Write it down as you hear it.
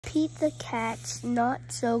Pete the Cat's Not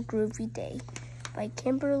So Groovy Day by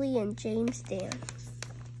Kimberly and James Dan.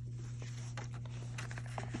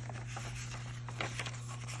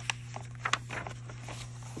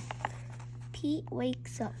 Pete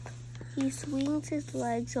wakes up. He swings his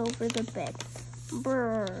legs over the bed.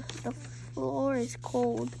 Brrr, the floor is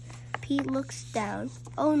cold. Pete looks down.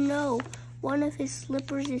 Oh no, one of his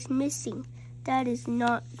slippers is missing. That is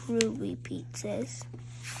not groovy, Pete says.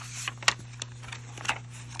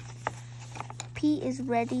 Pete is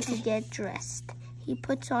ready to get dressed. He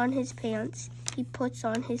puts on his pants. He puts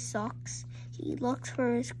on his socks. He looks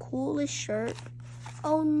for his coolest shirt.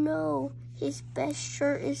 Oh no, his best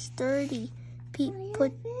shirt is dirty. Pete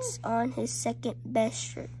puts on his second best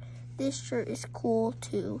shirt. This shirt is cool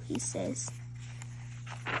too, he says.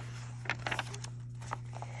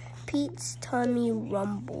 Pete's tummy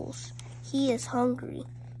rumbles. He is hungry.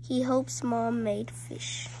 He hopes Mom made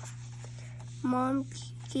fish. Mom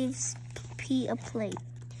gives Pete a plate.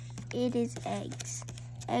 It is eggs.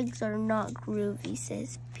 Eggs are not groovy,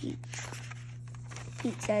 says Pete.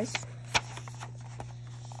 Pete says,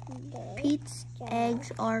 Pete's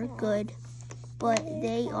eggs are good, but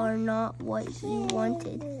they are not what he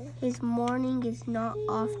wanted. His morning is not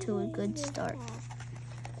off to a good start.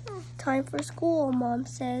 Time for school, Mom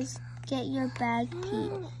says. Get your bag,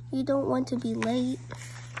 Pete. You don't want to be late.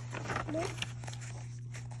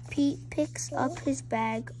 Pete picks up his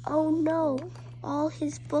bag. Oh no, all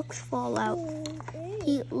his books fall out.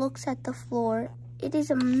 Pete looks at the floor. It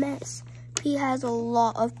is a mess. Pete has a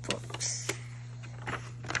lot of books.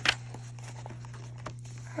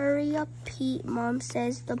 Hurry up, Pete, Mom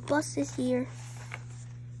says. The bus is here.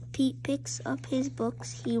 Pete picks up his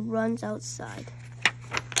books. He runs outside.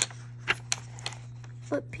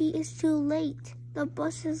 But Pete is too late. The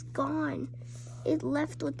bus is gone. It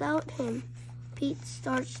left without him. Pete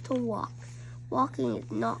starts to walk. Walking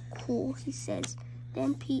is not cool, he says.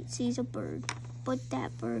 Then Pete sees a bird. But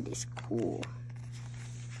that bird is cool.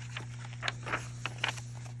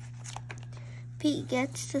 Pete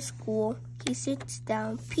gets to school. He sits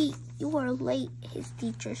down. Pete, you are late, his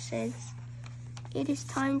teacher says. It is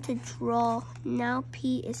time to draw. Now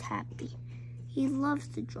Pete is happy. He loves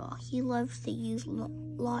to draw. He loves to use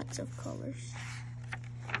lots of colors.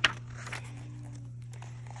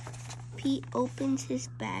 Pete opens his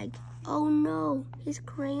bag. Oh no, his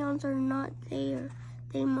crayons are not there.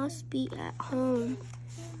 They must be at home.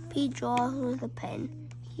 Pete draws with a pen.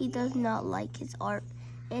 He does not like his art.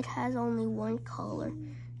 It has only one color.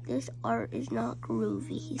 This art is not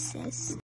groovy, he says.